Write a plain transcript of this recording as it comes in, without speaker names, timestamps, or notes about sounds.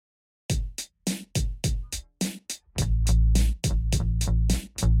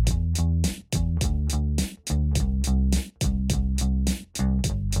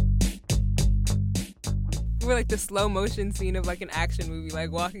over like the slow motion scene of like an action movie,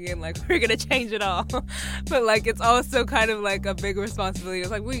 like walking in like we're gonna change it all. But like it's also kind of like a big responsibility.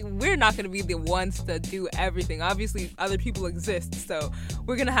 It's like we're not gonna be the ones to do everything. Obviously other people exist, so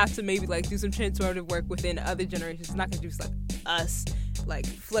we're gonna have to maybe like do some transformative work within other generations. It's not gonna just like us like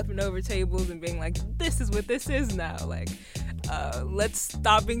flipping over tables and being like, this is what this is now. Like let's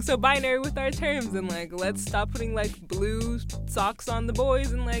stop being so binary with our terms, and like let's stop putting like blue socks on the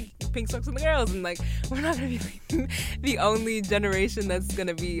boys and like pink socks on the girls, and like we're not gonna be like, the only generation that's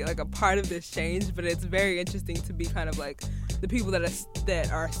gonna be like a part of this change. But it's very interesting to be kind of like the people that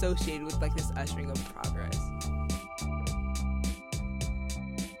are associated with like this ushering of progress.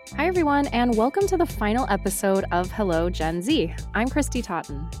 Hi everyone, and welcome to the final episode of Hello Gen Z. I'm Christy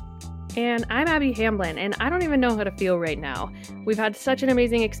Totten. And I'm Abby Hamblin, and I don't even know how to feel right now. We've had such an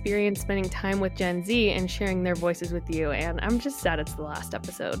amazing experience spending time with Gen Z and sharing their voices with you, and I'm just sad it's the last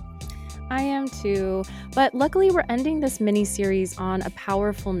episode. I am too, but luckily we're ending this mini-series on a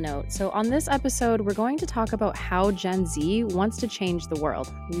powerful note. So on this episode, we're going to talk about how Gen Z wants to change the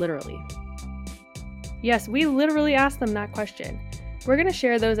world, literally. Yes, we literally asked them that question. We're going to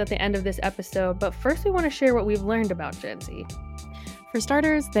share those at the end of this episode, but first we want to share what we've learned about Gen Z. For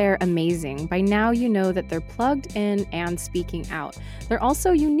starters, they're amazing. By now, you know that they're plugged in and speaking out. They're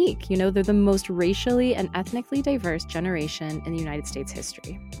also unique. You know, they're the most racially and ethnically diverse generation in the United States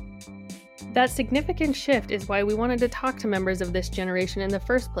history. That significant shift is why we wanted to talk to members of this generation in the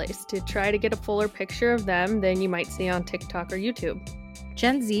first place, to try to get a fuller picture of them than you might see on TikTok or YouTube.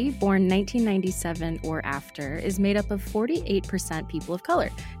 Gen Z, born 1997 or after, is made up of 48% people of color,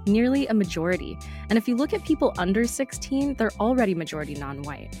 nearly a majority. And if you look at people under 16, they're already majority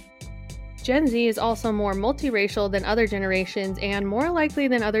non-white. Gen Z is also more multiracial than other generations and more likely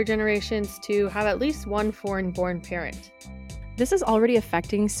than other generations to have at least one foreign-born parent. This is already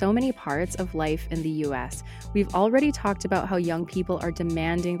affecting so many parts of life in the US. We've already talked about how young people are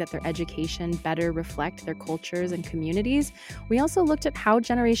demanding that their education better reflect their cultures and communities. We also looked at how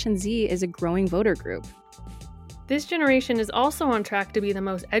Generation Z is a growing voter group. This generation is also on track to be the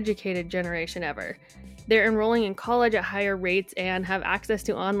most educated generation ever. They're enrolling in college at higher rates and have access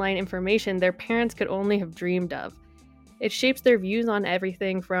to online information their parents could only have dreamed of. It shapes their views on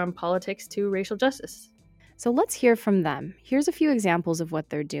everything from politics to racial justice. So let's hear from them. Here's a few examples of what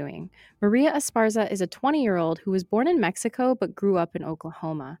they're doing. Maria Esparza is a 20-year-old who was born in Mexico but grew up in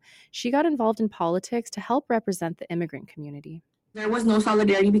Oklahoma. She got involved in politics to help represent the immigrant community. There was no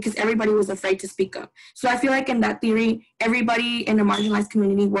solidarity because everybody was afraid to speak up. So I feel like in that theory, everybody in a marginalized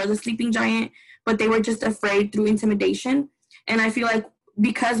community was a sleeping giant, but they were just afraid through intimidation. And I feel like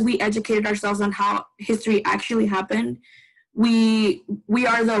because we educated ourselves on how history actually happened, we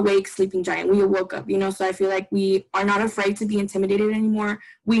are the awake sleeping giant. We woke up, so I feel like we are not afraid to be intimidated anymore.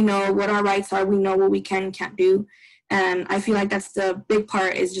 We know what our rights are. We know what we can and can't do. And I feel like that's the big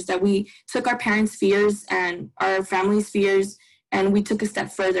part, is just that we took our parents' fears and our family's fears, and we took a step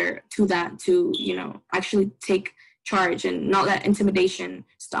further to that, to, actually take charge and not let intimidation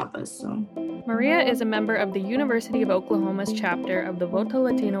stop us. So Maria is a member of the University of Oklahoma's chapter of the Voto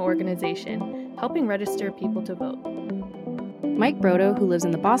Latino organization, helping register people to vote. Mike Brodo, who lives in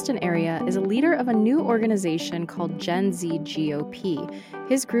the Boston area, is a leader of a new organization called Gen Z GOP.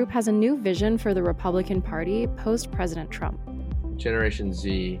 His group has a new vision for the Republican Party post-President Trump. Generation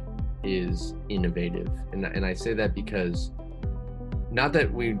Z is innovative. And I say that because, not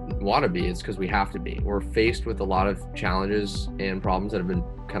that we want to be, it's because we have to be. We're faced with a lot of challenges and problems that have been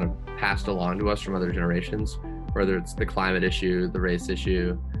kind of passed along to us from other generations, whether it's the climate issue, the race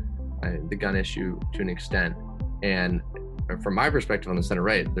issue, the gun issue to an extent. And from my perspective on the center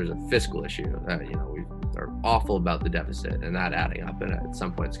right, there's a fiscal issue that, we are awful about the deficit and that adding up, and at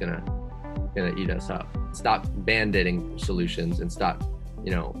some point it's gonna eat us up. Stop band-aiding solutions and stop,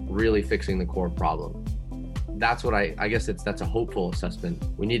 really fixing the core problem. That's what I guess that's a hopeful assessment.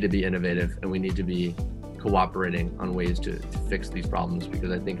 We need to be innovative and we need to be cooperating on ways to fix these problems,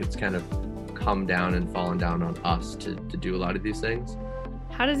 because I think it's kind of come down and fallen down on us to do a lot of these things.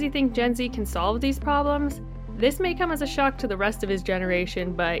 How does he think Gen Z can solve these problems? This may come as a shock to the rest of his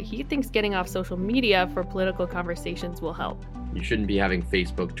generation, but he thinks getting off social media for political conversations will help. You shouldn't be having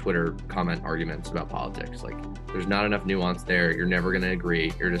Facebook, Twitter comment arguments about politics. Like, there's not enough nuance there. You're never going to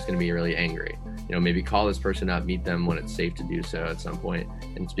agree. You're just going to be really angry. Maybe call this person up, meet them when it's safe to do so at some point,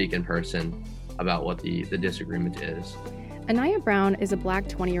 and speak in person about what the disagreement is. Anaya Brown is a Black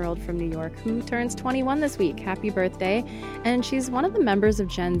 20-year-old from New York who turns 21 this week. Happy birthday. And she's one of the members of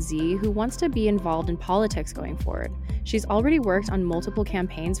Gen Z who wants to be involved in politics going forward. She's already worked on multiple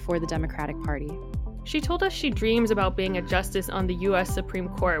campaigns for the Democratic Party. She told us she dreams about being a justice on the U.S. Supreme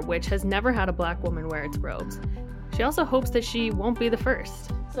Court, which has never had a black woman wear its robes. She also hopes that she won't be the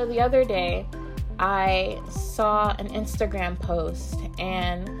first. So the other day, I saw an Instagram post,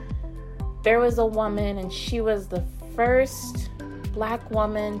 and there was a woman, and she was the first black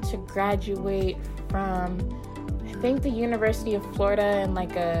woman to graduate from, I think, the University of Florida, and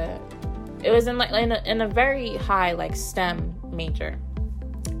it was in a very high STEM major.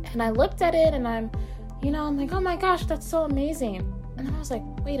 And I looked at it, and I'm like, oh my gosh, that's so amazing. And then I was like,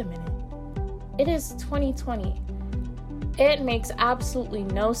 wait a minute, it is 2020. It makes absolutely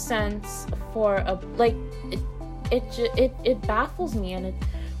no sense for it baffles me, and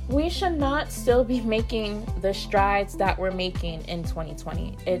we should not still be making the strides that we're making in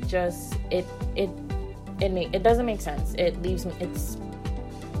 2020. It doesn't make sense. It leaves me,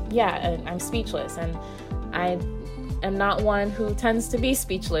 I'm speechless, and I am not one who tends to be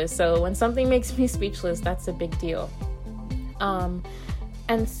speechless. So when something makes me speechless, that's a big deal.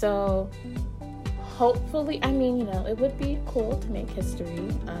 And so hopefully, it would be cool to make history.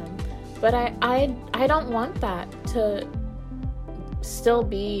 But I don't want that to still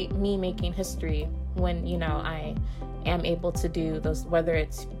be me making history when, I am able to do those, whether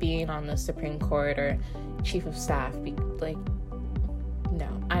it's being on the Supreme Court or chief of staff. No,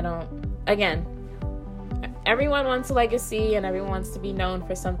 I don't. Again, everyone wants a legacy and everyone wants to be known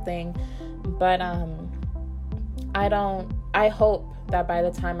for something, but I hope that by the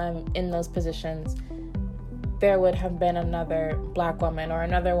time I'm in those positions, there would have been another black woman or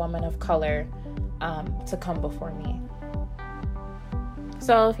another woman of color to come before me.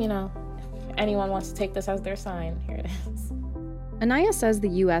 So if anyone wants to take this as their sign, here it is. Anaya says the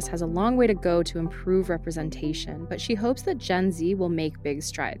U.S. has a long way to go to improve representation, but she hopes that Gen Z will make big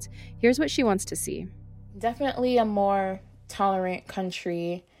strides. Here's what she wants to see. Definitely a more tolerant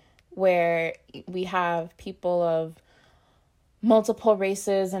country where we have people of multiple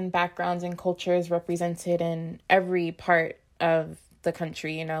races and backgrounds and cultures represented in every part of the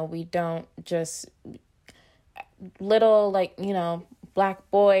country. We don't just little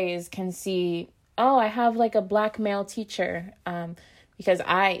black boys can see, oh, I have a black male teacher, because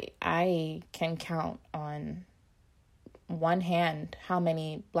I can count on one hand how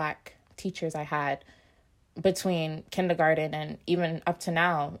many black teachers I had between kindergarten and even up to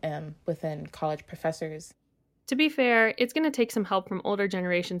now within college professors. To be fair, it's going to take some help from older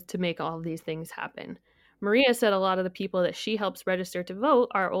generations to make all of these things happen. Maria said a lot of the people that she helps register to vote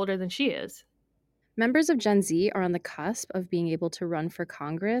are older than she is. Members of Gen Z are on the cusp of being able to run for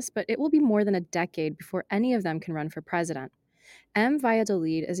Congress, but it will be more than a decade before any of them can run for president. M.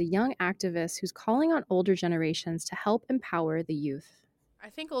 Valladolid is a young activist who's calling on older generations to help empower the youth. I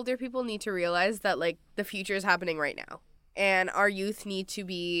think older people need to realize that the future is happening right now, and our youth need to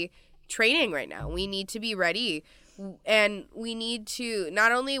be training right now. We need to be ready, and we need to,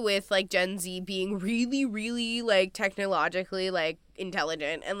 not only with Gen Z being really, really technologically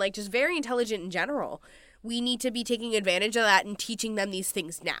intelligent and just very intelligent in general, we need to be taking advantage of that and teaching them these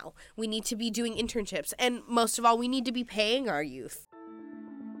things now. We need to be doing internships, and most of all, we need to be paying our youth.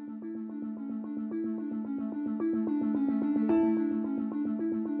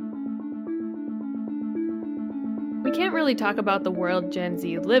 We can't really talk about the world Gen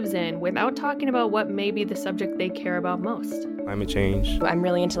Z lives in without talking about what may be the subject they care about most. Climate change. I'm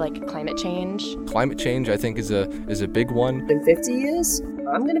really into climate change. Climate change, I think, is a big one. In 50 years,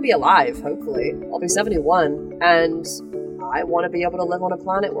 I'm going to be alive, hopefully. I'll be 71, and I want to be able to live on a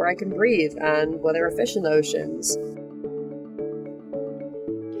planet where I can breathe and where there are fish in the oceans.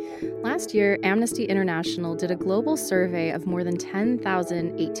 Last year, Amnesty International did a global survey of more than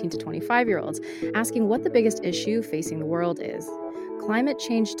 10,000 18 to 25-year-olds, asking what the biggest issue facing the world is. Climate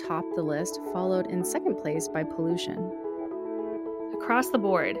change topped the list, followed in second place by pollution. Across the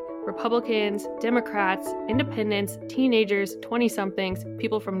board, Republicans, Democrats, independents, teenagers, 20-somethings,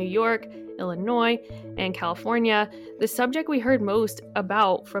 people from New York, Illinois, and California, the subject we heard most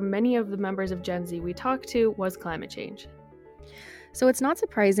about from many of the members of Gen Z we talked to was climate change. So it's not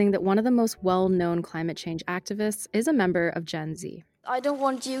surprising that one of the most well-known climate change activists is a member of Gen Z. I don't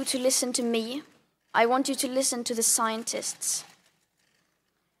want you to listen to me. I want you to listen to the scientists.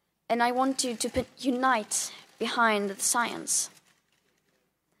 And I want you to unite behind the science.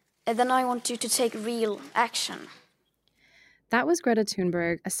 And then I want you to take real action. That was Greta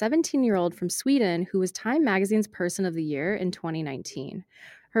Thunberg, a 17-year-old from Sweden who was Time Magazine's Person of the Year in 2019.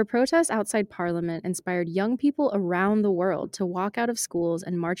 Her protests outside Parliament inspired young people around the world to walk out of schools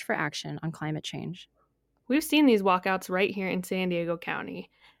and march for action on climate change. We've seen these walkouts right here in San Diego County.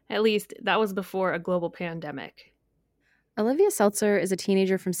 At least, that was before a global pandemic. Olivia Seltzer is a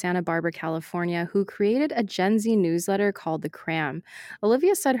teenager from Santa Barbara, California, who created a Gen Z newsletter called The Cram.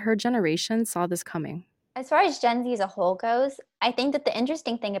 Olivia said her generation saw this coming. As far as Gen Z as a whole goes, I think that the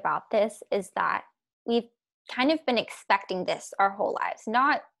interesting thing about this is that we've kind of been expecting this our whole lives.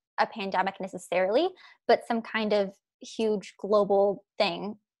 Not a pandemic necessarily, but some kind of huge global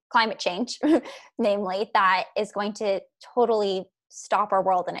thing, climate change, namely, that is going to totally stop our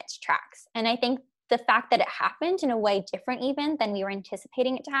world in its tracks. And I think the fact that it happened in a way different even than we were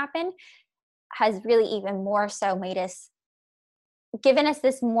anticipating it to happen has really even more so given us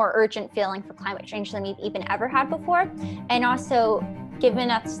this more urgent feeling for climate change than we've even ever had before, and also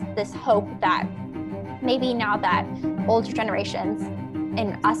given us this hope that maybe now that older generations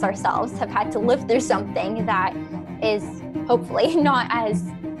and us ourselves have had to live through something that is hopefully not as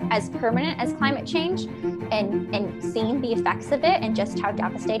permanent as climate change, and seeing the effects of it and just how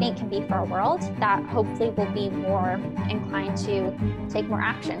devastating it can be for our world, that hopefully we'll be more inclined to take more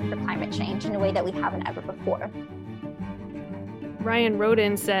action for climate change in a way that we haven't ever before. Ryan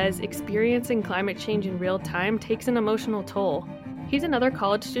Roden says experiencing climate change in real time takes an emotional toll. He's another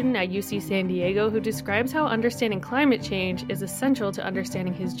college student at UC San Diego who describes how understanding climate change is essential to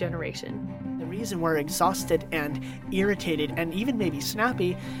understanding his generation. The reason we're exhausted and irritated and even maybe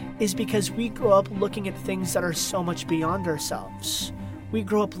snappy is because we grow up looking at things that are so much beyond ourselves. We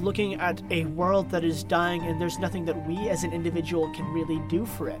grow up looking at a world that is dying, and there's nothing that we as an individual can really do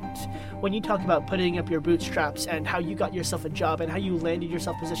for it. When you talk about putting up your bootstraps and how you got yourself a job and how you landed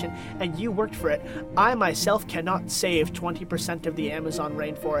yourself a position and you worked for it, I myself cannot save 20% of the Amazon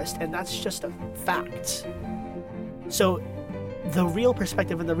rainforest, and that's just a fact. So the real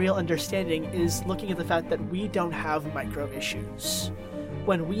perspective and the real understanding is looking at the fact that we don't have micro issues.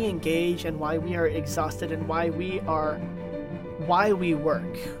 When we engage and why we are exhausted and why we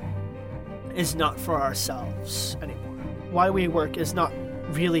work is not for ourselves anymore. Why we work is not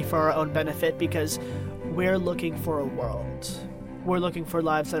really for our own benefit, because we're looking for a world. We're looking for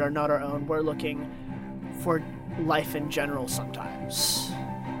lives that are not our own. We're looking for life in general sometimes.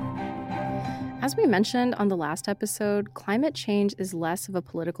 As we mentioned on the last episode, climate change is less of a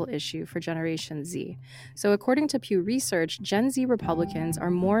political issue for Generation Z. So according to Pew Research, Gen Z Republicans are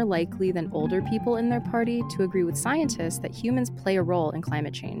more likely than older people in their party to agree with scientists that humans play a role in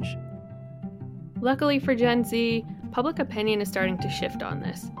climate change. Luckily for Gen Z, public opinion is starting to shift on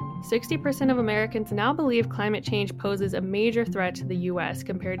this. 60% of Americans now believe climate change poses a major threat to the US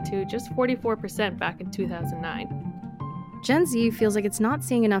compared to just 44% back in 2009. Gen Z feels like it's not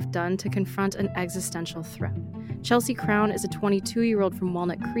seeing enough done to confront an existential threat. Chelsea Crown is a 22-year-old from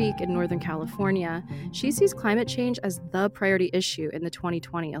Walnut Creek in Northern California. She sees climate change as the priority issue in the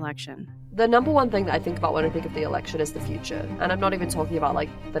 2020 election. The number one thing that I think about when I think of the election is the future. And I'm not even talking about like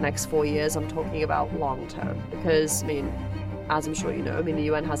the next 4 years, I'm talking about long term. Because, as I'm sure you know, the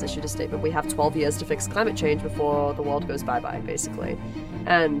UN has issued a statement. We have 12 years to fix climate change before the world goes bye-bye, basically.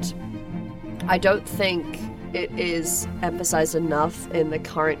 And I don't think it is emphasized enough in the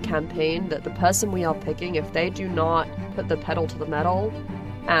current campaign that the person we are picking, if they do not put the pedal to the metal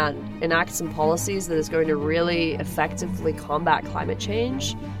and enact some policies that is going to really effectively combat climate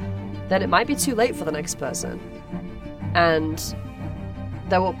change, then it might be too late for the next person. And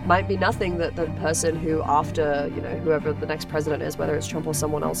there might be nothing that the person who, after, whoever the next president is, whether it's Trump or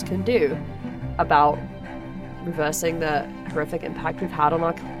someone else, can do about reversing the horrific impact we've had on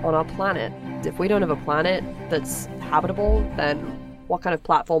our planet. If we don't have a planet that's habitable, then what kind of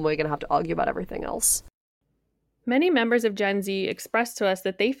platform are we going to have to argue about everything else? Many members of Gen Z expressed to us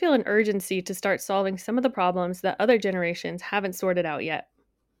that they feel an urgency to start solving some of the problems that other generations haven't sorted out yet.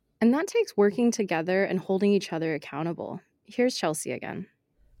 And that takes working together and holding each other accountable. Here's Chelsea again.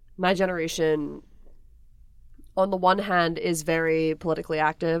 My generation, on the one hand, is very politically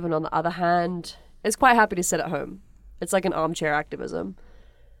active, and on the other hand, is quite happy to sit at home. It's like an armchair activism.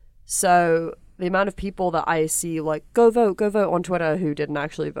 So the amount of people that I see like, go vote on Twitter who didn't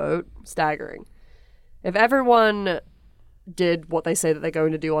actually vote, staggering. If everyone did what they say that they're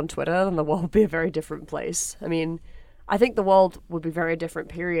going to do on Twitter, then the world would be a very different place. I think the world would be a very different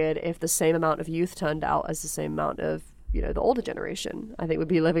period if the same amount of youth turned out as the same amount of, the older generation. I think we'd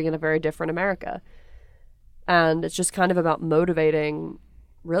be living in a very different America. And it's just kind of about motivating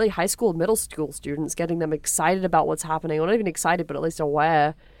really high school, middle school students, getting them excited about what's happening, or not even excited, but at least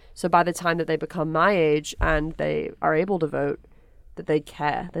aware. So by the time that they become my age and they are able to vote, that they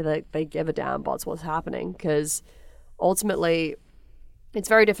care, they give a damn about what's happening. Because ultimately, it's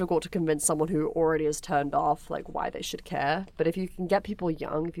very difficult to convince someone who already is turned off, like, why they should care. But if you can get people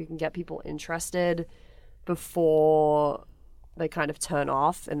young, if you can get people interested before they kind of turn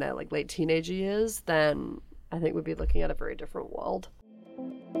off in their, like, late teenage years, then I think we'd be looking at a very different world.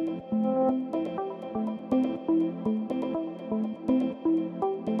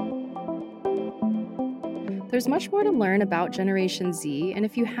 There's much more to learn about Generation Z, and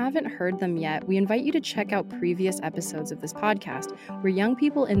if you haven't heard them yet, we invite you to check out previous episodes of this podcast, where young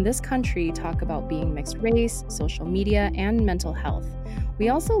people in this country talk about being mixed race, social media, and mental health. We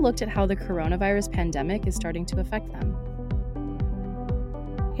also looked at how the coronavirus pandemic is starting to affect them.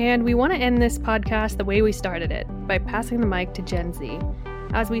 And we want to end this podcast the way we started it, by passing the mic to Gen Z.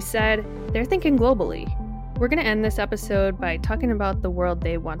 As we said, they're thinking globally. We're going to end this episode by talking about the world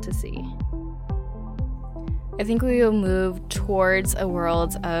they want to see. I think we will move towards a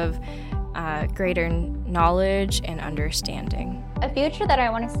world of greater knowledge and understanding. A future that I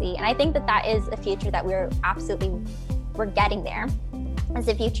want to see, and I think that is a future that we're getting there, is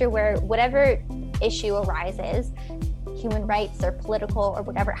a future where whatever issue arises, human rights or political or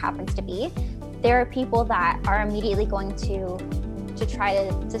whatever it happens to be, there are people that are immediately going to try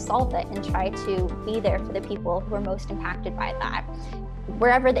to solve it and try to be there for the people who are most impacted by that.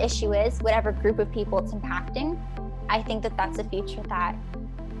 Wherever the issue is, whatever group of people it's impacting, I think that that's a future that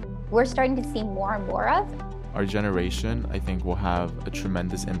we're starting to see more and more of. Our generation, I think, will have a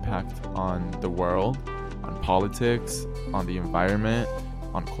tremendous impact on the world, on politics, on the environment,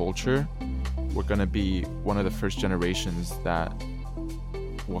 on culture. We're going to be one of the first generations that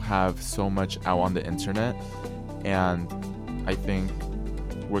will have so much out on the internet, and I think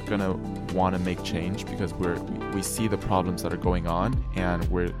we're going to want to make change because we see the problems that are going on and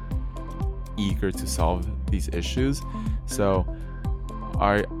we're eager to solve these issues. So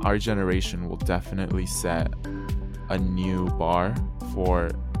our generation will definitely set a new bar for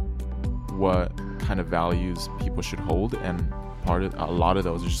what kind of values people should hold, and a lot of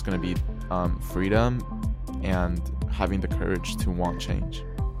those are just going to be freedom and having the courage to want change.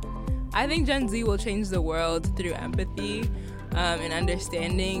 I think Gen Z will change the world through empathy and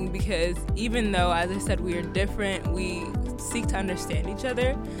understanding, because even though, as I said, we are different, we seek to understand each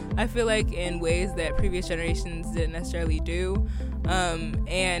other, I feel like, in ways that previous generations didn't necessarily do.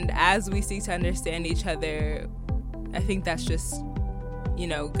 And as we seek to understand each other, I think that's just,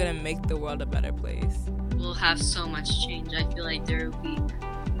 gonna make the world a better place. We'll have so much change. I feel like there will be,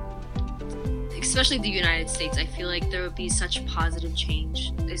 especially the United States, I feel like there would be such positive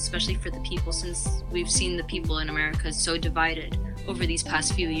change, especially for the people, since we've seen the people in America so divided over these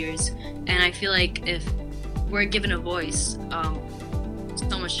past few years. And I feel like if we're given a voice,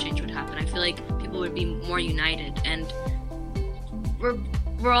 so much change would happen. I feel like people would be more united, and we're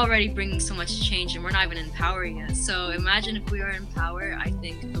already bringing so much change, and we're not even in power yet. So imagine if we are in power, I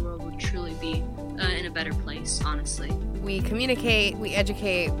think the world would truly be in a better place, honestly. We communicate, we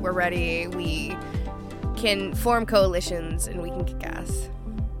educate, we're ready, we can form coalitions, and we can kick ass.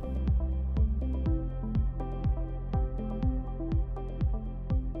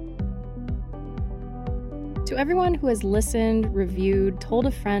 To everyone who has listened, reviewed, told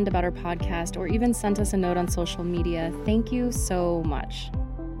a friend about our podcast, or even sent us a note on social media, thank you so much.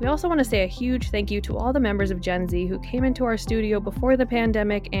 We also want to say a huge thank you to all the members of Gen Z who came into our studio before the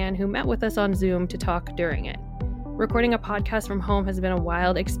pandemic and who met with us on Zoom to talk during it. Recording a podcast from home has been a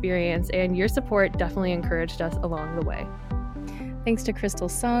wild experience, and your support definitely encouraged us along the way. Thanks to Crystal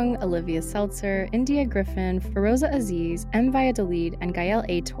Sung, Olivia Seltzer, India Griffin, Feroza Aziz, M. Valladolid, and Gael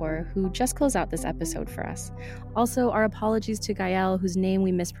Aitor, who just closed out this episode for us. Also, our apologies to Gael, whose name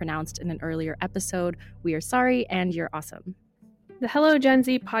we mispronounced in an earlier episode. We are sorry, and you're awesome. The Hello Gen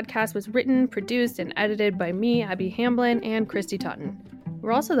Z podcast was written, produced, and edited by me, Abby Hamblin, and Christy Totten.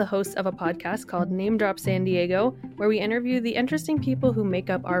 We're also the hosts of a podcast called Name Drop San Diego, where we interview the interesting people who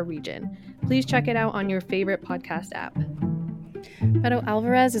make up our region. Please check it out on your favorite podcast app. Beto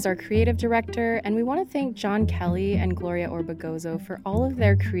Alvarez is our creative director, and we want to thank John Kelly and Gloria Orbegozo for all of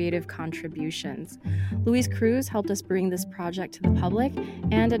their creative contributions. Luis Cruz helped us bring this project to the public,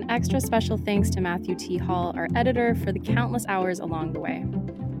 and an extra special thanks to Matthew T. Hall, our editor, for the countless hours along the way.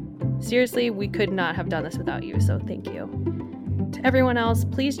 Seriously, we could not have done this without you, so thank you. To everyone else,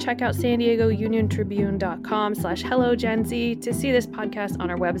 please check out SanDiegoUnionTribune.com/HelloGenZ to see this podcast on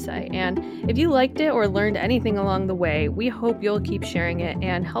our website. And if you liked it or learned anything along the way, we hope you'll keep sharing it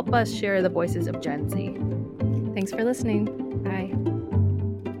and help us share the voices of Gen Z. Thanks for listening. Bye.